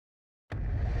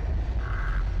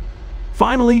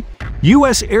Finally,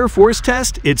 U.S. Air Force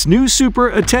test its new Super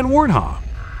A-10 Warthog.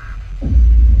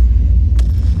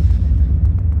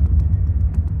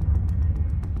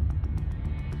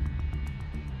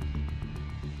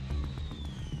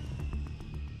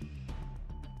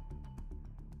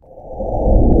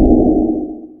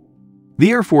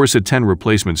 The Air Force A-10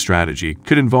 replacement strategy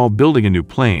could involve building a new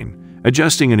plane,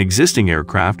 adjusting an existing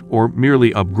aircraft, or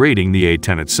merely upgrading the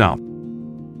A-10 itself.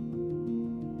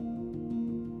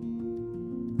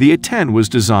 The A-10 was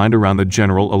designed around the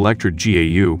General Electric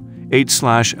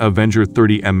GAU-8 Avenger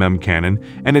 30mm cannon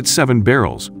and its 7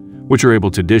 barrels, which are able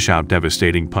to dish out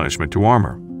devastating punishment to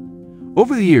armor.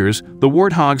 Over the years, the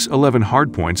Warthog's 11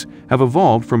 hardpoints have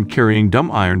evolved from carrying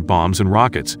dumb iron bombs and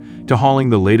rockets to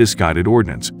hauling the latest guided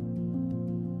ordnance.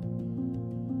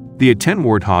 The A-10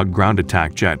 Warthog ground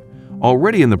attack jet,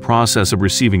 already in the process of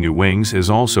receiving new wings,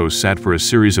 is also set for a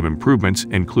series of improvements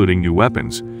including new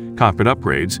weapons, cockpit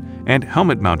upgrades, and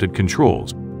helmet-mounted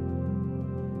controls.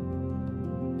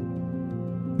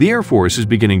 The Air Force is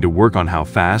beginning to work on how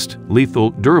fast,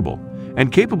 lethal, durable,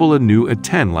 and capable a new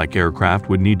A-10-like aircraft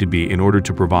would need to be in order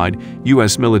to provide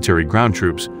U.S. military ground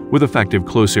troops with effective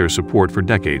close air support for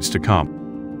decades to come.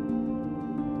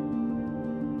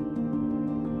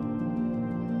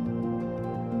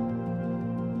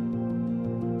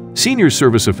 Senior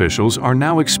service officials are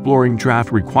now exploring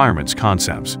draft requirements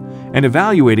concepts and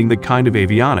evaluating the kind of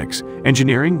avionics,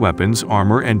 engineering, weapons,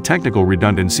 armor, and technical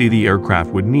redundancy the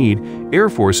aircraft would need, Air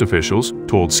Force officials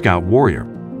told Scout Warrior.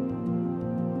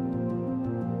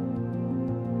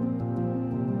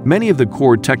 Many of the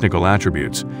core technical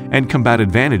attributes and combat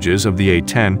advantages of the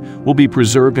A-10 will be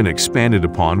preserved and expanded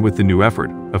upon with the new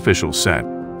effort, officials said.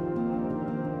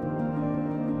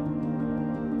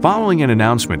 Following an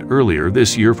announcement earlier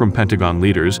this year from Pentagon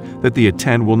leaders that the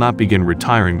A-10 will not begin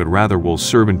retiring but rather will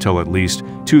serve until at least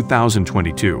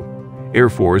 2022, Air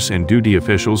Force and duty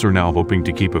officials are now hoping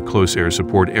to keep a close air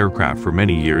support aircraft for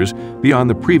many years beyond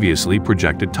the previously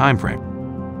projected timeframe.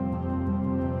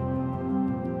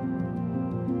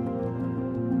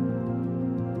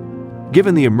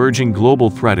 Given the emerging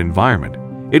global threat environment,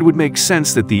 it would make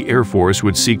sense that the Air Force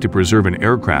would seek to preserve an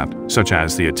aircraft such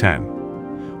as the A-10.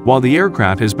 While the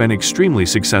aircraft has been extremely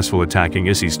successful attacking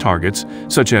ISIS targets,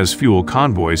 such as fuel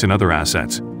convoys and other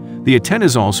assets, the A-10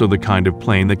 is also the kind of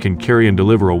plane that can carry and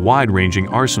deliver a wide-ranging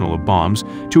arsenal of bombs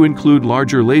to include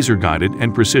larger laser-guided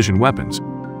and precision weapons.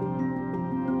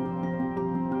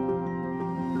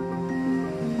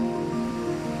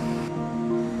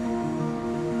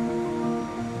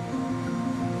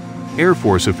 Air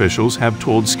Force officials have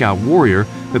told Scout Warrior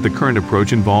that the current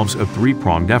approach involves a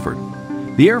three-pronged effort.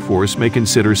 The Air Force may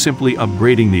consider simply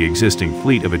upgrading the existing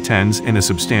fleet of A-10s in a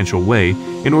substantial way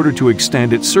in order to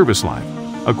extend its service life,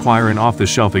 acquire an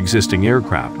off-the-shelf existing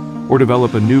aircraft, or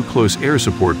develop a new close air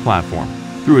support platform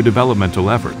through a developmental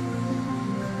effort.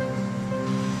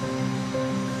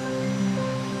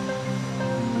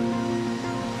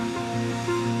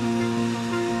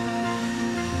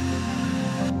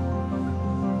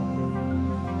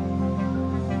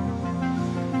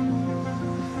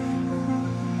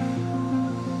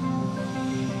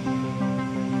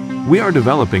 We are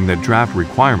developing that draft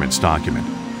requirements document.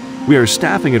 We are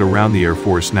staffing it around the Air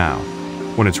Force now.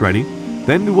 When it's ready,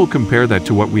 then we will compare that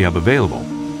to what we have available,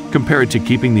 compare it to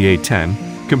keeping the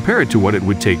A-10, compare it to what it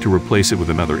would take to replace it with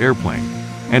another airplane,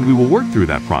 and we will work through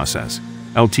that process,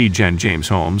 LT Gen James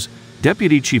Holmes,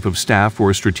 Deputy Chief of Staff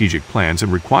for Strategic Plans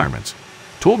and Requirements,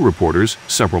 told reporters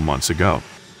several months ago.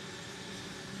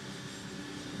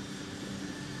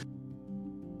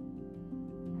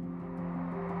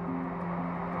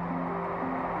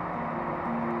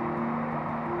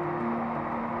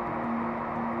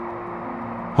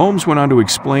 Holmes went on to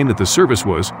explain that the service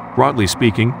was, broadly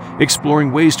speaking,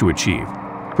 exploring ways to achieve,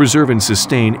 preserve and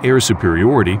sustain air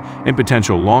superiority in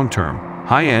potential long-term,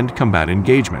 high-end combat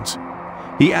engagements.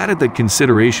 He added that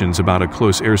considerations about a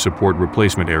close air support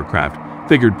replacement aircraft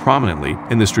figured prominently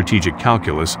in the strategic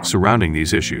calculus surrounding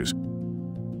these issues.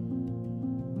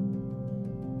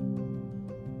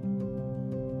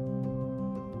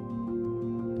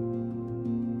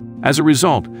 As a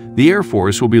result, the Air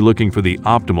Force will be looking for the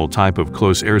optimal type of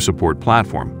close air support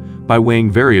platform by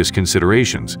weighing various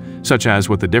considerations, such as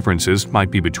what the differences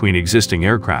might be between existing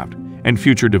aircraft and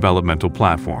future developmental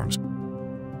platforms.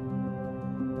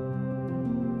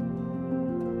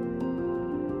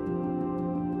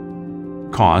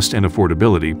 Cost and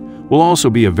affordability will also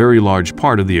be a very large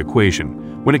part of the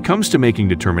equation when it comes to making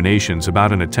determinations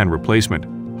about an A-10 replacement,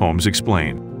 Holmes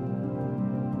explained.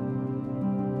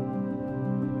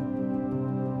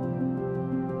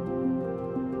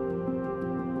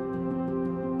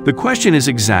 The question is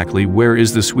exactly where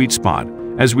is the sweet spot,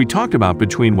 as we talked about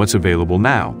between what's available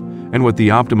now and what the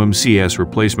optimum CS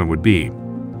replacement would be.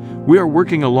 We are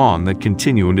working along that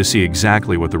continuum to see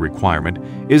exactly what the requirement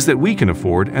is that we can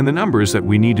afford and the numbers that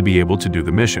we need to be able to do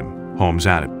the mission. Holmes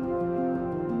added.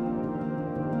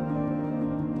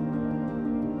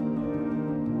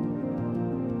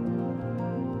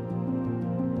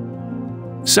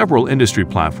 Several industry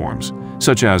platforms,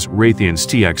 such as Raytheon's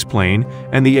TX plane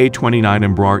and the A-29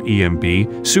 Embraer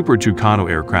EMB Super Tucano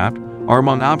aircraft, are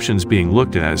among options being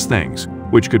looked at as things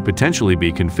which could potentially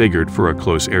be configured for a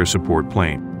close air support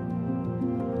plane.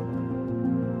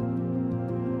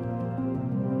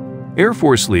 Air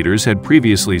Force leaders had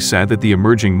previously said that the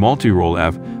emerging multi-role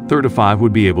F-35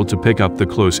 would be able to pick up the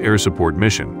close air support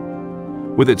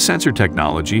mission. With its sensor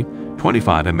technology,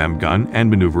 25mm gun, and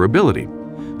maneuverability,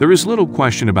 there is little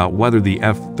question about whether the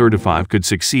F-35 could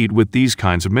succeed with these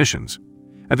kinds of missions.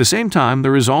 At the same time,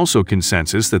 there is also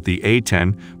consensus that the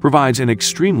A-10 provides an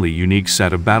extremely unique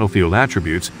set of battlefield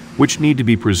attributes which need to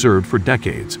be preserved for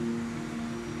decades.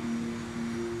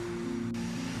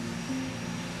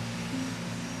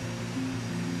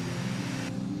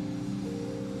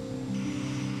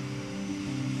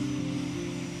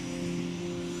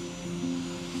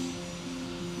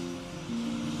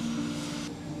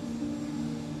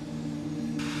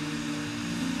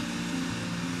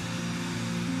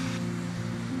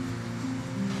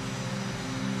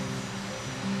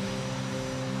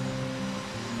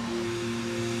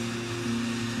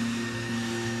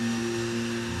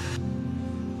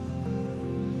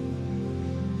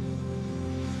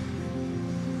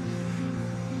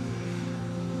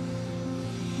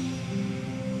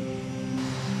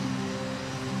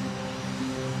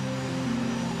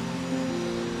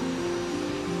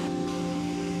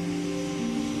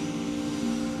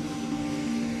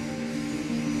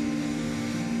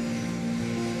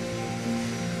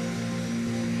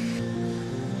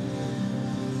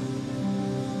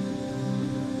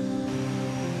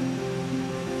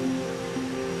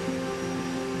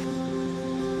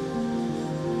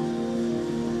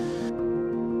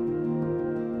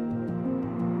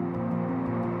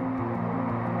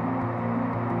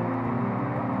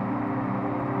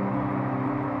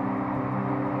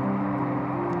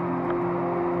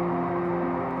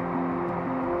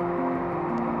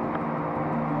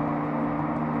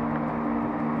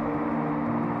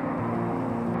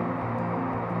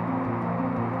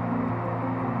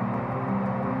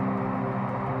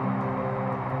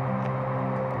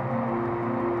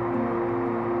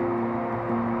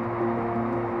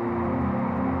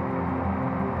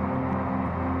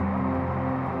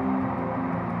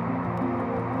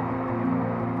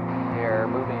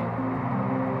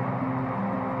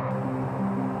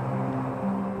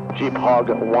 Jeep Hog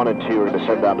 1 and 2 are going to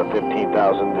send down to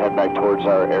 15,000, head back towards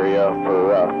our area for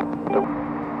the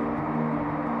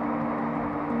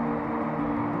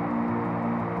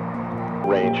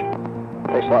range.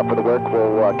 Thanks a lot for the work.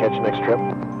 We'll catch you next trip.